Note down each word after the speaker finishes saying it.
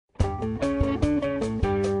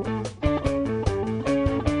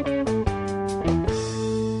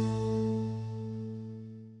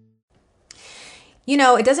You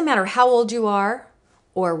know, it doesn't matter how old you are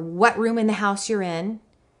or what room in the house you're in,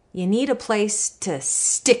 you need a place to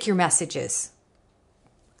stick your messages.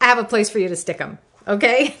 I have a place for you to stick them,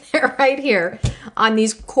 okay? They're right here on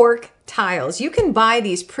these cork tiles. You can buy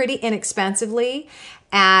these pretty inexpensively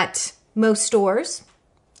at most stores,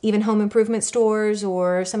 even home improvement stores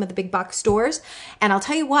or some of the big box stores. And I'll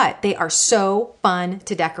tell you what, they are so fun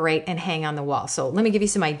to decorate and hang on the wall. So let me give you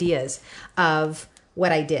some ideas of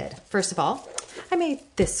what I did. First of all, I made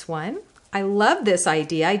this one. I love this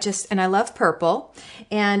idea. And I love purple.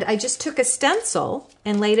 And I just took a stencil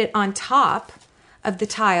and laid it on top of the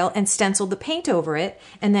tile and stenciled the paint over it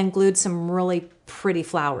and then glued some really pretty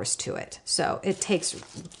flowers to it. So it takes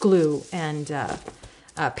glue and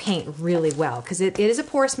paint really well because it is a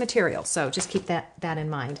porous material. So just keep that in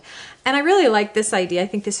mind. And I really like this idea. I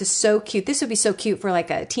think this is so cute. This would be so cute for like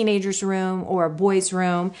a teenager's room or a boy's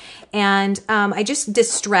room. And I just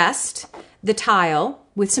distressed the tile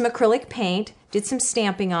with some acrylic paint, did some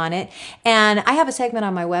stamping on it. And I have a segment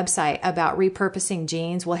on my website about repurposing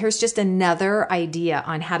jeans. Well, here's just another idea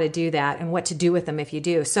on how to do that and what to do with them if you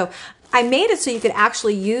do. So I made it so you could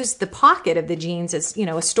actually use the pocket of the jeans as, you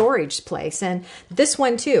know, a storage place. And this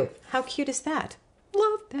one too. How cute is that?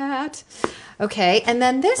 Love that. Okay, and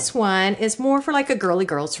then this one is more for like a girly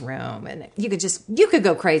girl's room. And you could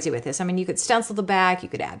go crazy with this. I mean, you could stencil the back, you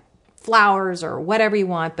could add flowers or whatever you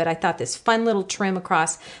want, but I thought this fun little trim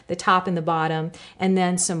across the top and the bottom, and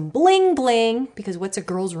then some bling bling, because what's a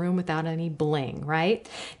girl's room without any bling, right?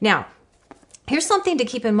 Now, here's something to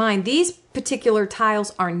keep in mind. These particular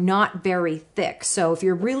tiles are not very thick, so if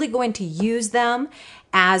you're really going to use them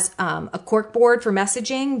as a cork board for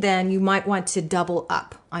messaging, then you might want to double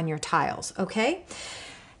up on your tiles, okay?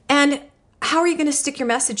 And how are you going to stick your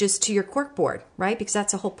messages to your cork board, right? Because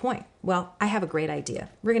that's the whole point. Well, I have a great idea.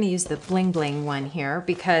 We're going to use the bling bling one here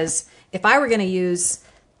because if I were going to use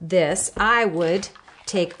this, I would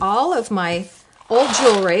take all of my old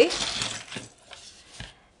jewelry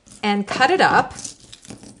and cut it up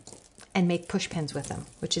and make push pins with them,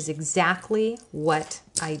 which is exactly what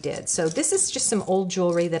I did. So this is just some old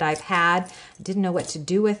jewelry that I've had. I didn't know what to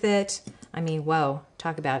do with it. I mean, whoa,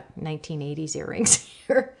 talk about 1980s earrings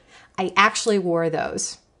here. I actually wore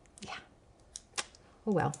those. Yeah.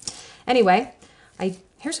 Oh well. Anyway,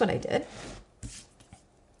 here's what I did.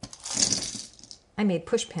 I made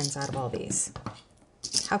push pins out of all these.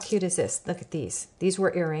 How cute is this? Look at these. These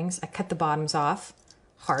were earrings. I cut the bottoms off.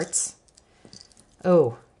 Hearts.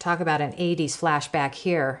 Oh, talk about an 80s flashback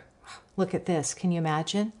here. Look at this. Can you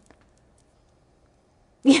imagine?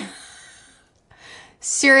 Yeah.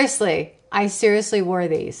 Seriously. I seriously wore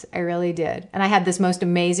these. I really did. And I had this most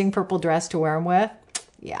amazing purple dress to wear them with.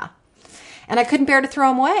 Yeah. And I couldn't bear to throw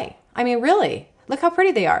them away. I mean, really. Look how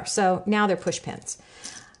pretty they are. So now they're push pins.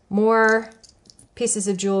 More pieces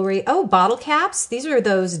of jewelry. Oh, bottle caps. These are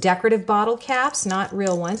those decorative bottle caps, not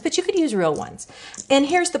real ones, but you could use real ones. And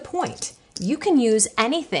here's the point. You can use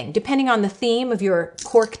anything depending on the theme of your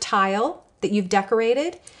cork tile that you've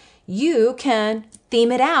decorated. You can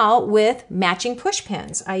theme it out with matching push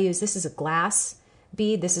pins. This is a glass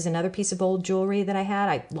bead. This is another piece of old jewelry that I had.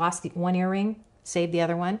 I lost one earring, saved the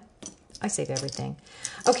other one. I save everything.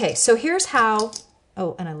 Okay, so here's how,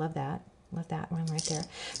 oh, and I love that. Love that one right there.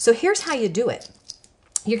 So here's how you do it.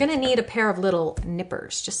 You're gonna need a pair of little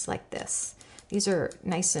nippers, just like this. These are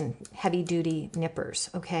nice and heavy duty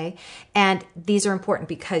nippers, okay? And these are important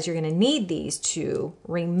because you're gonna need these to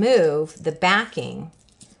remove the backing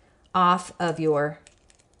off of your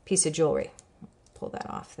piece of jewelry. Pull that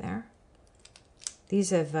off there.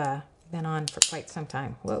 These have been on for quite some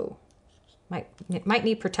time. Whoa. Might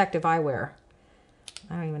need protective eyewear.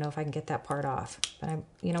 I don't even know if I can get that part off. But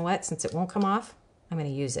you know what? Since it won't come off, I'm going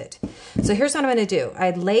to use it. So here's what I'm going to do.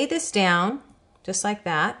 I'd lay this down just like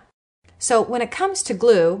that. So when it comes to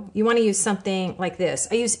glue, you want to use something like this.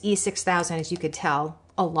 I use E6000, as you could tell,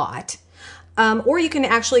 a lot. Or you can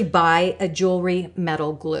actually buy a jewelry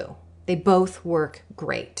metal glue. They both work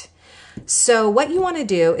great. So what you want to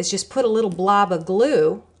do is just put a little blob of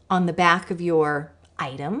glue on the back of your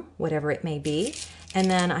item, whatever it may be. And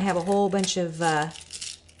then I have a whole bunch of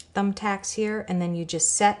thumbtacks here, and then you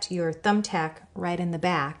just set your thumbtack right in the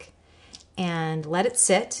back and let it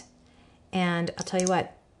sit. And I'll tell you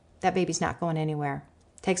what, that baby's not going anywhere.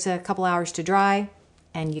 Takes a couple hours to dry,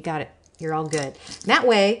 and you got it. You're all good. That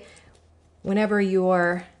way, whenever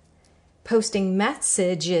you're posting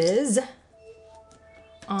messages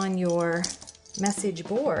on your message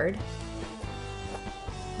board,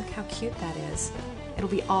 look how cute that is. It'll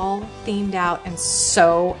be all themed out and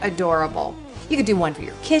so adorable. You could do one for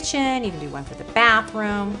your kitchen, you can do one for the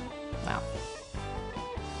bathroom. Well,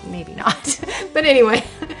 maybe not. But anyway,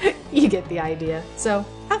 you get the idea. So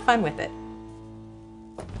have fun with it.